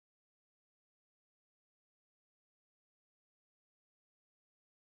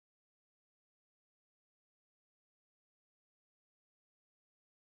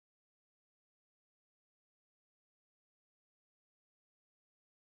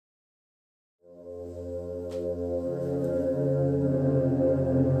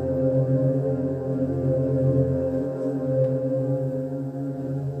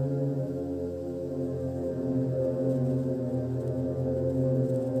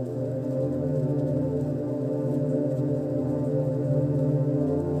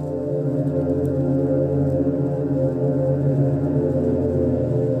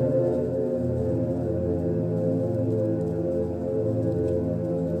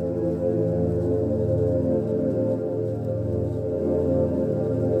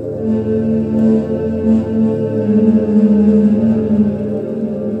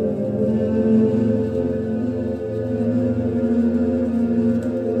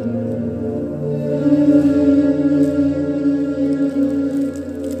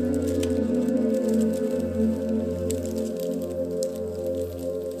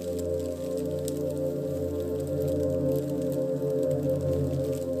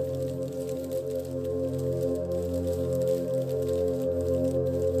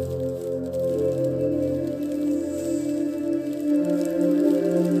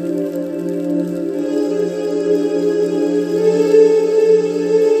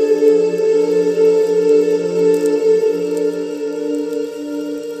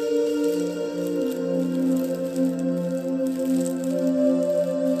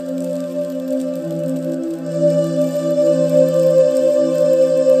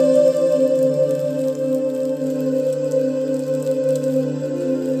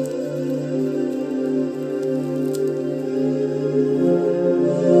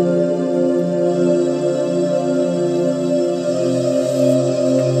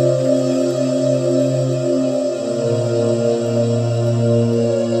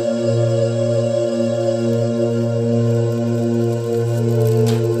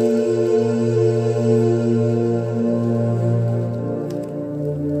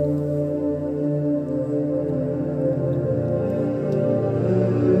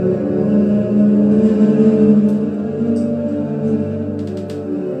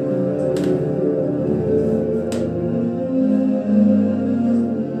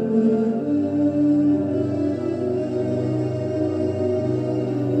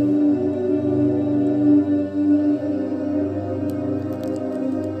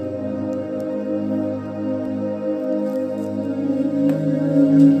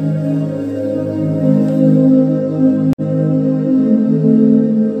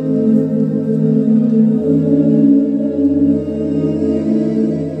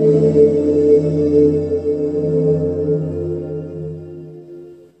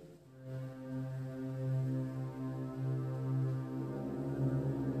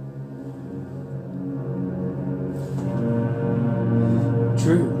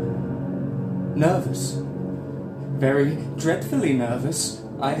dreadfully nervous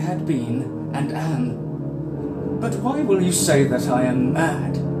I had been and am. But why will you say that I am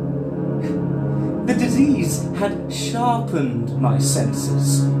mad? The disease had sharpened my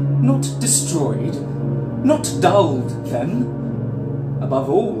senses, not destroyed, not dulled them. Above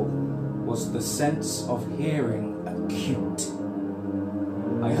all was the sense of hearing acute.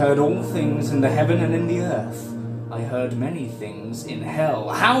 I heard all things in the heaven and in the earth. I heard many things in hell.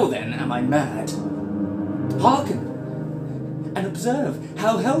 How then am I mad? Hearken and observe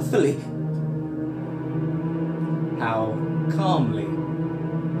how healthily, how calmly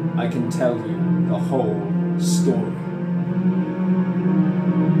I can tell you the whole story.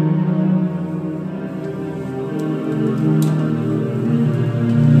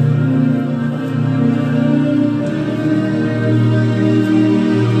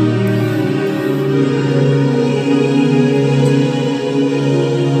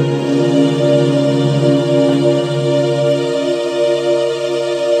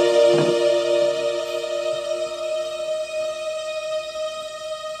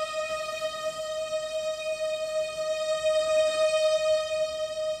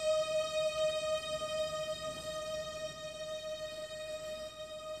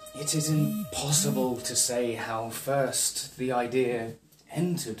 It is impossible to say how first the idea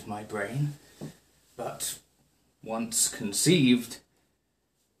entered my brain, but once conceived,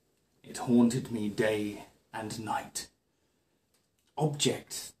 it haunted me day and night.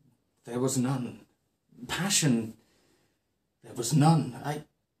 Object, there was none. Passion, there was none.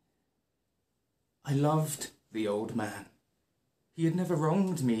 I loved the old man. He had never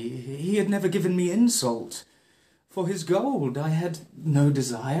wronged me. He had never given me insult. For his gold I had no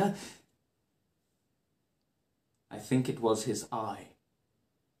desire. I think it was his eye.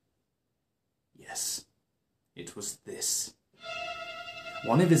 Yes, it was this.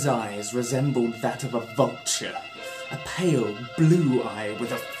 One of his eyes resembled that of a vulture, a pale blue eye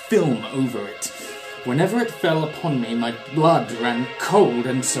with a film over it. Whenever it fell upon me, my blood ran cold,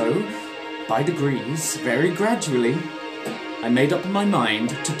 and so, by degrees, very gradually, I made up my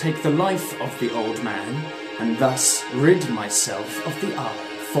mind to take the life of the old man, and thus rid myself of the eye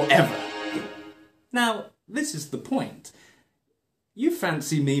forever. Now, this is the point. You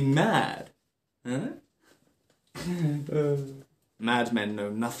fancy me mad, huh? Madmen know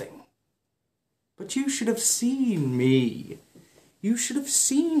nothing. But you should have seen me. You should have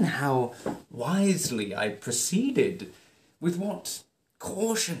seen how wisely I proceeded, with what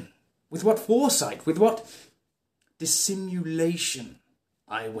caution, with what foresight, with what dissimulation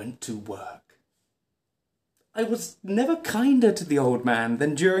I went to work. I was never kinder to the old man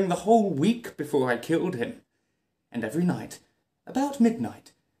than during the whole week before I killed him. And every night, about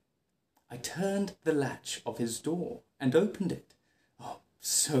midnight, I turned the latch of his door and opened it, oh,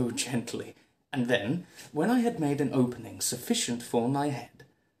 so gently. And then, when I had made an opening sufficient for my head,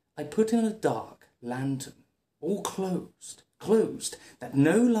 I put in a dark lantern, all closed, that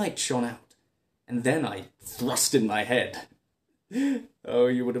no light shone out, and then I thrust in my head. Oh,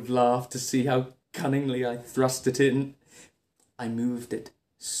 you would have laughed to see how cunningly I thrust it in. I moved it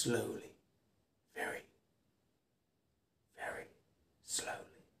slowly, very, very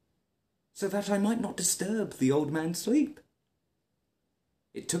slowly, so that I might not disturb the old man's sleep.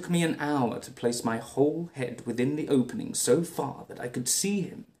 It took me an hour to place my whole head within the opening so far that I could see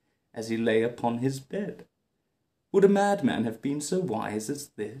him as he lay upon his bed. Would a madman have been so wise as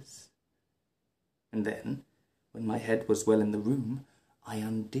this? And then, when my head was well in the room, I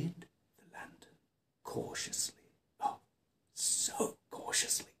undid cautiously, oh, so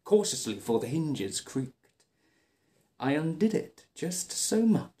cautiously, for the hinges creaked. I undid it just so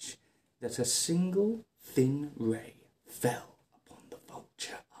much that a single thin ray fell upon the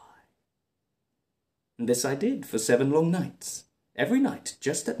vulture eye. And this I did for 7 long nights, every night,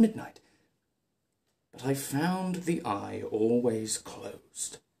 just at midnight. But I found the eye always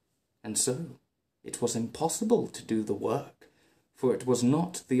closed, and so it was impossible to do the work, for it was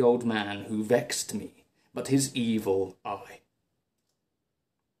not the old man who vexed me, but his evil eye.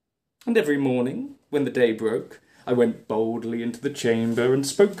 And every morning, when the day broke, I went boldly into the chamber and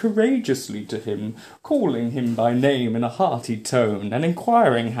spoke courageously to him, calling him by name in a hearty tone, and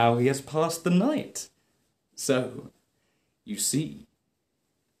inquiring how he has passed the night. So, you see,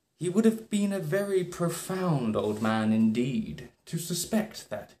 he would have been a very profound old man indeed, to suspect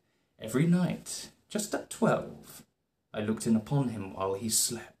that every night, just at 12, I looked in upon him while he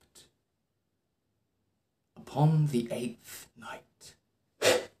slept. Upon the 8th night,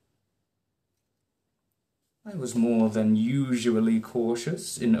 I was more than usually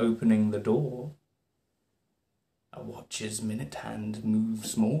cautious in opening the door. A watch's minute hand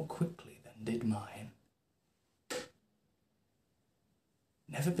moves more quickly than did mine.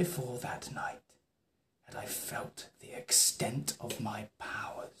 Never before that night had I felt the extent of my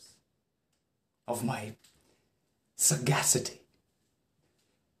powers, of my sagacity.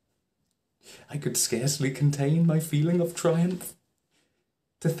 I could scarcely contain my feeling of triumph.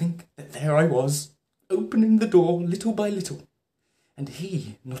 To think that there I was, opening the door little by little, and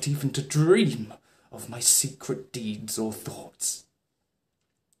he not even to dream of my secret deeds or thoughts.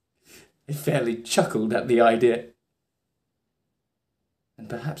 I fairly chuckled at the idea. And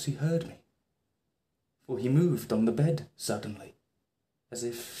perhaps he heard me, for he moved on the bed suddenly, as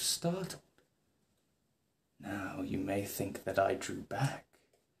if startled. Now you may think that I drew back,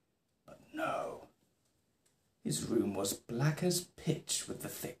 but no. His room was black as pitch with the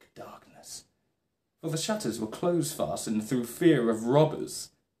thick darkness, for the shutters were close-fastened through fear of robbers,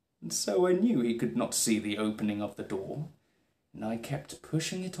 and so I knew he could not see the opening of the door, and I kept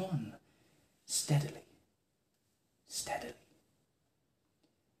pushing it on, steadily, steadily.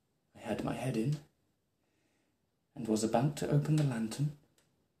 I had my head in, and was about to open the lantern,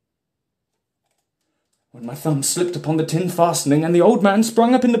 when my thumb slipped upon the tin fastening, and the old man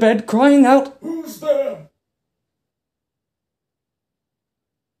sprung up in the bed, crying out, "Who's there?"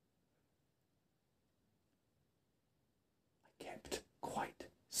 I kept quite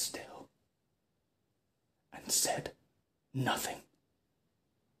still, and said nothing.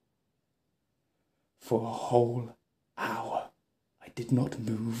 For a whole hour I did not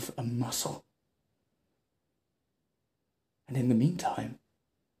move a muscle. And in the meantime,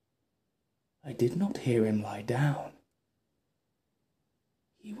 I did not hear him lie down.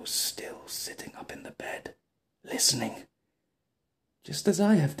 He was still sitting up in the bed, listening, just as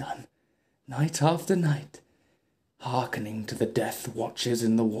I have done, night after night, hearkening to the death watches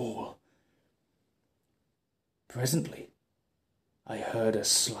in the wall. Presently, I heard a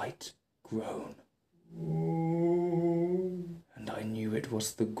slight groan, and I knew it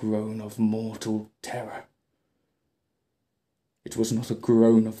was the groan of mortal terror. It was not a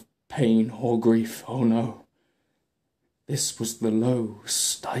groan of pain or grief, oh no. This was the low,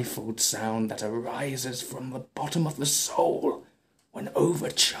 stifled sound that arises from the bottom of the soul when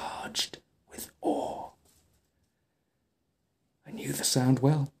overcharged with awe. I knew the sound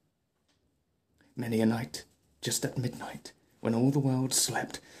well. Many a night, just at midnight, when all the world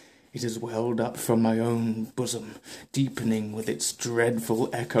slept, it has welled up from my own bosom, deepening with its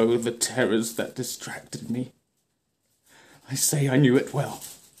dreadful echo the terrors that distracted me. I say I knew it well.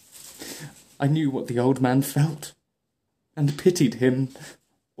 I knew what the old man felt, and pitied him,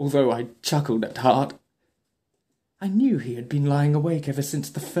 although I chuckled at heart. I knew he had been lying awake ever since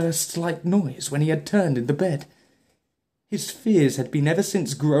the first slight noise when he had turned in the bed. His fears had been ever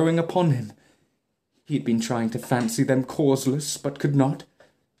since growing upon him. He had been trying to fancy them causeless, but could not.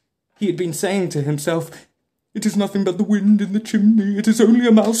 He had been saying to himself, "It is nothing but the wind in the chimney, it is only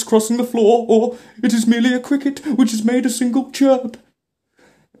a mouse crossing the floor, or it is merely a cricket which has made a single chirp."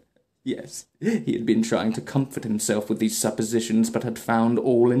 Yes, he had been trying to comfort himself with these suppositions, but had found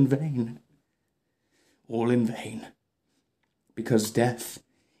all in vain. All in vain, because death,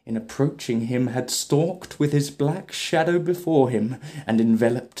 in approaching him, had stalked with his black shadow before him, and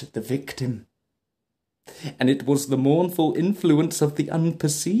enveloped the victim. And it was the mournful influence of the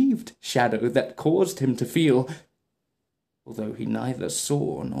unperceived shadow that caused him to feel, although he neither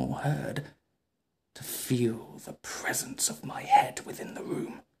saw nor heard, to feel the presence of my head within the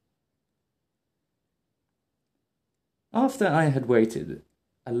room. After I had waited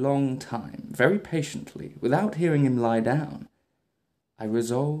a long time, very patiently, without hearing him lie down, I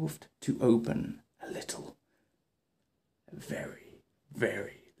resolved to open a little, a very,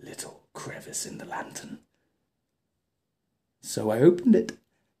 very little crevice in the lantern. So I opened it.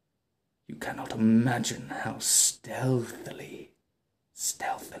 You cannot imagine how stealthily,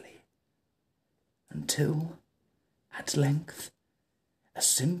 until, at length, a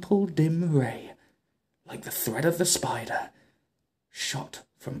simple dim ray, like the thread of the spider, shot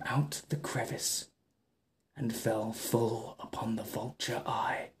from out the crevice, and fell full upon the vulture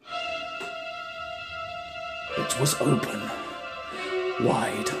eye. It was open,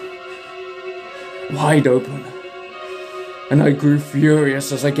 wide open, and I grew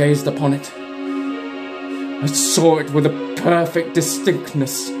furious as I gazed upon it. I saw it with a perfect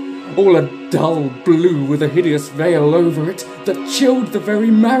distinctness, all a dull blue with a hideous veil over it that chilled the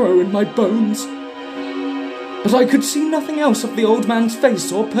very marrow in my bones. But I could see nothing else of the old man's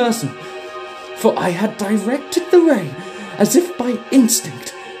face or person, for I had directed the ray, as if by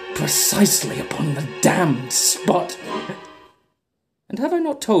instinct, precisely upon the damned spot. And have I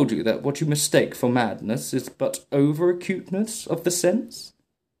not told you that what you mistake for madness is but over-acuteness of the sense?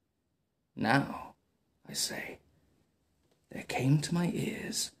 Now, I say, there came to my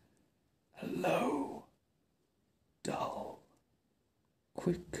ears a low, dull,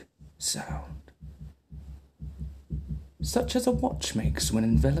 quick sound, such as a watch makes when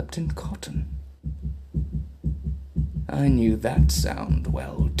enveloped in cotton. I knew that sound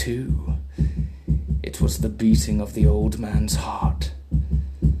well, too. It was the beating of the old man's heart.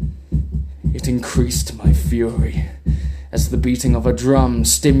 It increased my fury, as the beating of a drum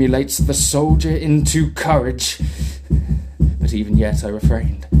stimulates the soldier into courage. But even yet I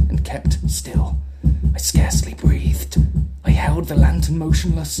refrained and kept still. I scarcely breathed. I held the lantern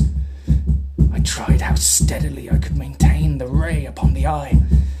motionless. I tried how steadily I could maintain the ray upon the eye.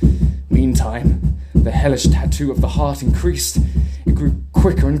 Meantime, the hellish tattoo of the heart increased. It grew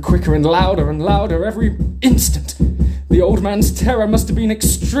quicker and louder every instant. The old man's terror must have been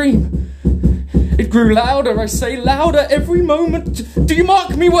extreme. It grew louder, I say, louder every moment. Do you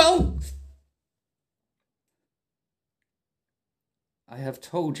mark me well? I have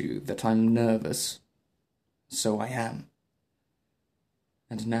told you that I'm nervous. So I am.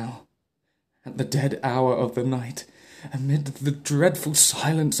 And now, at the dead hour of the night, amid the dreadful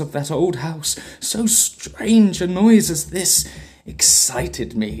silence of that old house, so strange a noise as this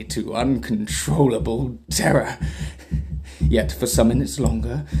excited me to uncontrollable terror. Yet for some minutes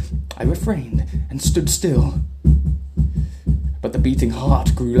longer I refrained and stood still. But the beating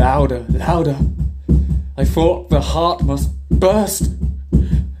heart grew louder. I thought the heart must burst.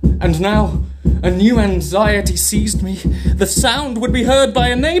 And now a new anxiety seized me. The sound would be heard by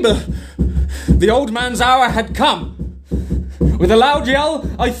a neighbour. The old man's hour had come. With a loud yell,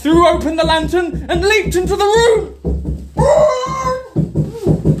 I threw open the lantern and leaped into the room.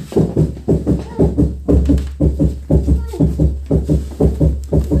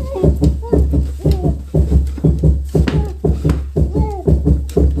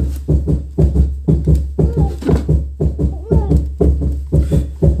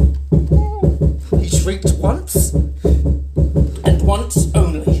 He shrieked once, and once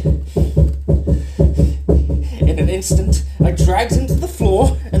only. In an instant, I dragged him to the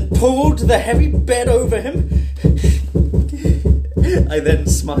floor and pulled the heavy bed over him. I then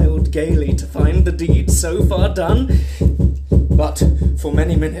smiled gaily to find the deed so far done. But for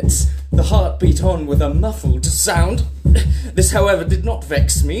many minutes the heart beat on with a muffled sound. This, however, did not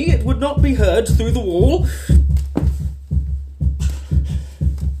vex me. It would not be heard through the wall.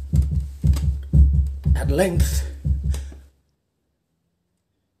 At length,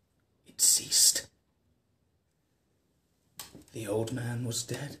 it ceased. The old man was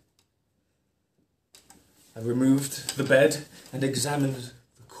dead. I removed the bed and examined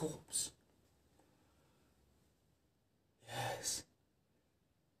the corpse. Yes,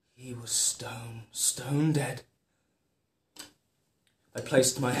 he was stone dead. I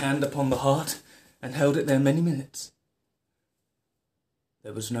placed my hand upon the heart and held it there many minutes.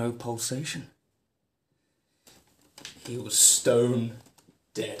 There was no pulsation. He was stone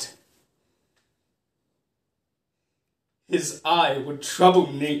dead. His eye would trouble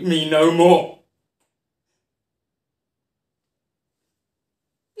me no more.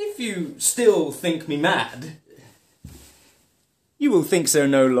 If you still think me mad, you will think so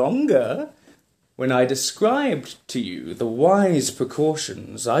no longer when I described to you the wise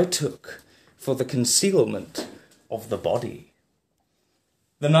precautions I took for the concealment of the body.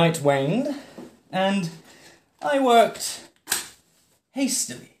 The night waned, and I worked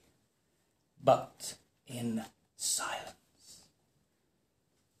hastily, but in silence.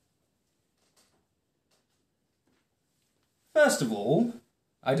 First of all,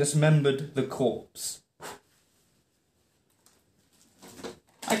 I dismembered the corpse.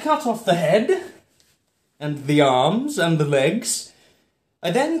 I cut off the head, and the arms, and the legs.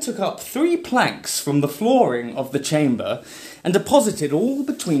 I then took up 3 planks from the flooring of the chamber, and deposited all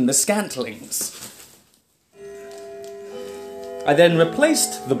between the scantlings. I then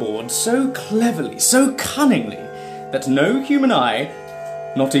replaced the board so cleverly, so cunningly, that no human eye,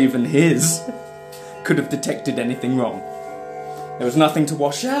 not even his, could have detected anything wrong. There was nothing to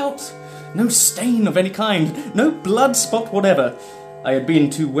wash out, no stain of any kind, no blood spot whatever. I had been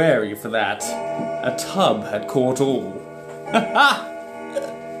too wary for that. A tub had caught all. Ha!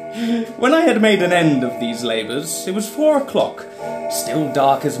 When I had made an end of these labours, it was 4 o'clock, still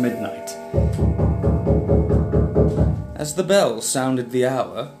dark as midnight. As the bell sounded the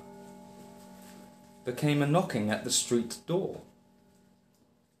hour, there came a knocking at the street door.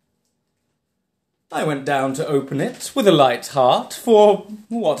 I went down to open it with a light heart, for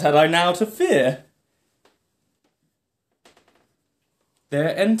what had I now to fear?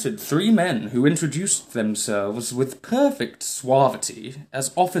 There entered 3 men who introduced themselves with perfect suavity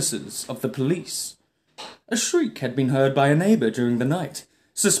as officers of the police. A shriek had been heard by a neighbour during the night.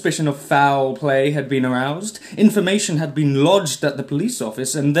 Suspicion of foul play had been aroused. Information had been lodged at the police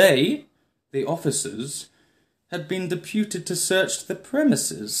office, and they, the officers, had been deputed to search the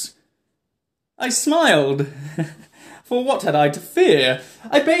premises. I smiled. For what had I to fear?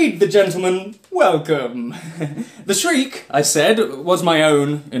 I bade the gentleman welcome. The shriek, I said, was my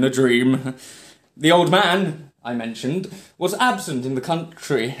own in a dream. The old man, I mentioned, was absent in the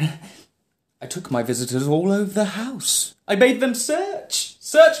country. I took my visitors all over the house. I bade them search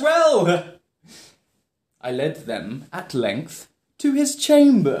well. I led them, at length, to his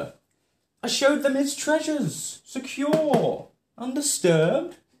chamber. I showed them his treasures, secure,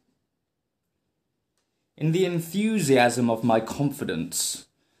 undisturbed. In the enthusiasm of my confidence,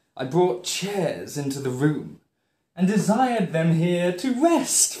 I brought chairs into the room and desired them here to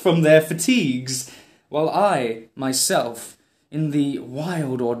rest from their fatigues, while I, myself, in the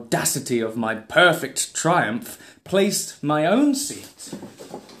wild audacity of my perfect triumph, placed my own seat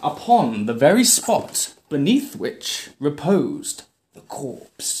upon the very spot beneath which reposed the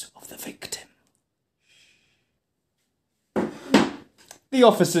corpse of the victim. The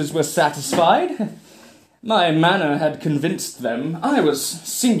officers were satisfied. My manner had convinced them. I was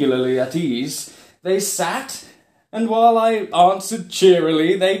singularly at ease. They sat, and while I answered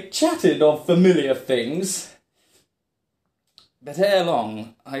cheerily, they chatted of familiar things. But ere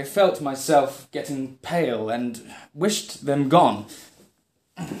long, I felt myself getting pale and wished them gone.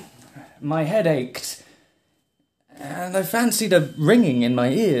 My head ached, and I fancied a ringing in my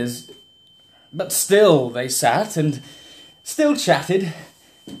ears. But still they sat, and still chatted.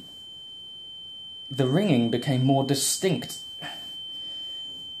 The ringing became more distinct.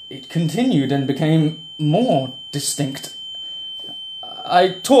 It continued and became more distinct. I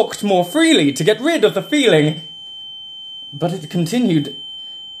talked more freely to get rid of the feeling, but it continued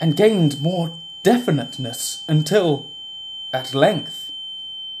and gained more definiteness until, at length,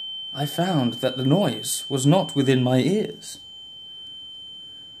 I found that the noise was not within my ears.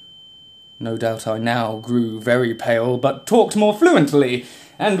 No doubt I now grew very pale, but talked more fluently,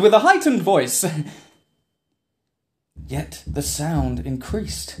 and with a heightened voice. Yet the sound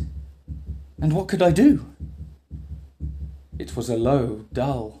increased, and what could I do? It was a low,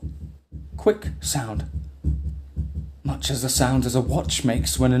 dull, quick sound, much as the sound as a watch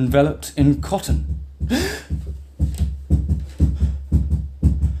makes when enveloped in cotton.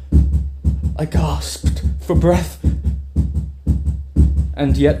 I gasped for breath,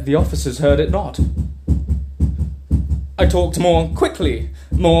 and yet the officers heard it not. I talked more quickly,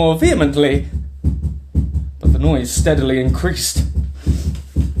 more vehemently, but the noise steadily increased.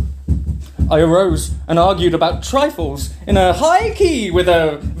 I arose and argued about trifles in a high key with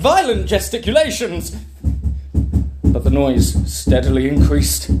violent gesticulations, but the noise steadily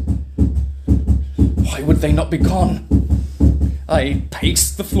increased. Why would they not be gone? I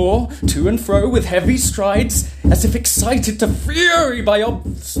paced the floor to and fro with heavy strides, as if excited to fury by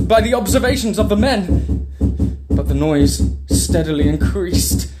the observations of the men. But the noise steadily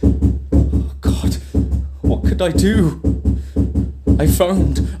increased. Oh God, what could I do? I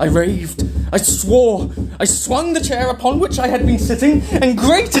foamed, I raved, I swore, I swung the chair upon which I had been sitting and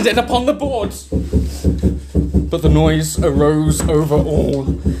grated it upon the boards. But the noise arose over all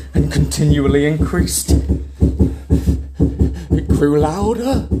and continually increased. It grew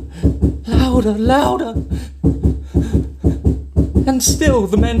louder, louder, louder. And still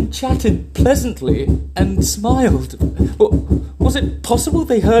the men chatted pleasantly and smiled. Was it possible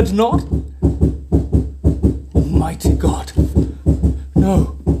they heard not? Almighty God!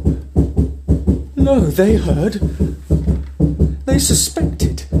 No, they heard. They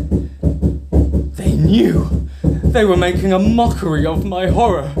suspected. They knew. They were making a mockery of my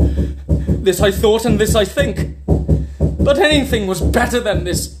horror. This I thought and this I think. But anything was better than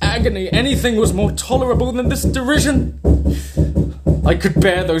this agony. Anything was more tolerable than this derision. I could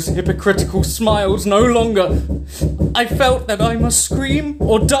bear those hypocritical smiles no longer. I felt that I must scream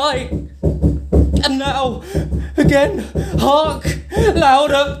or die. And now, again, hark!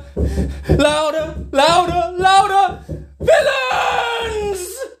 Louder! Louder! Louder! Louder!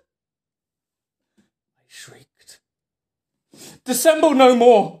 Villains! I shrieked. Dissemble no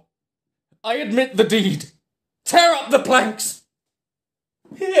more. I admit the deed. Tear up the planks!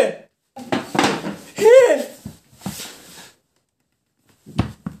 Here! Here!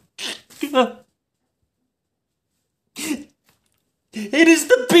 It is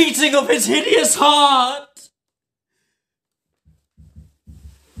the beating of his hideous heart!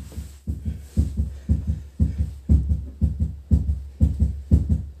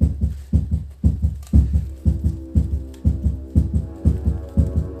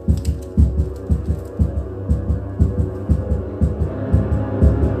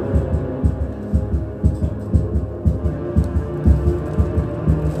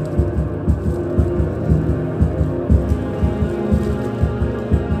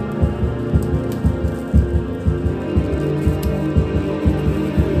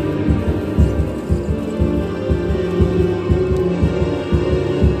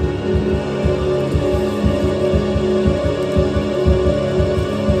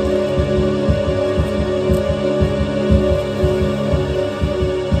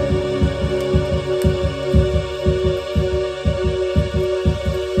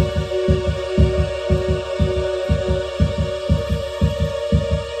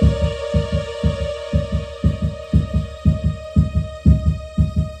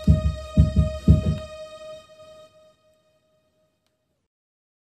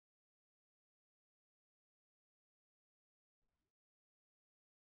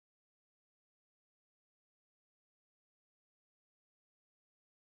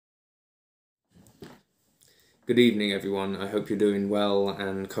 Good evening, everyone. I hope you're doing well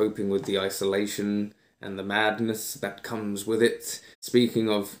and coping with the isolation and the madness that comes with it. Speaking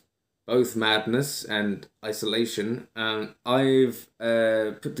of both madness and isolation, I've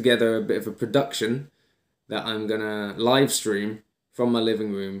put together a bit of a production that I'm gonna live stream from my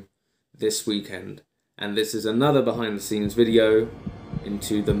living room this weekend. And this is another behind the scenes video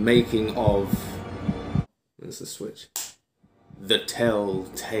into the making of... Where's the switch? The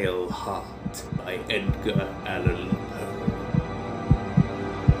Telltale Heart by Edgar Allan Poe.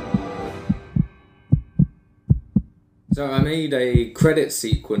 So I made a credit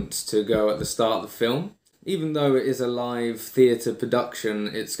sequence to go at the start of the film. Even though it is a live theatre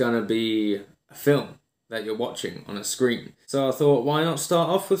production, it's gonna be a film that you're watching on a screen. So I thought, why not start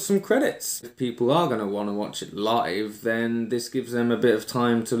off with some credits? If people are going to want to watch it live, then this gives them a bit of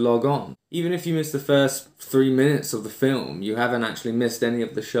time to log on. Even if you miss the first 3 minutes of the film, you haven't actually missed any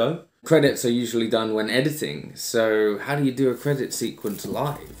of the show. Credits are usually done when editing, so how do you do a credit sequence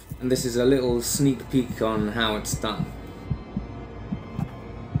live? And this is a little sneak peek on how it's done.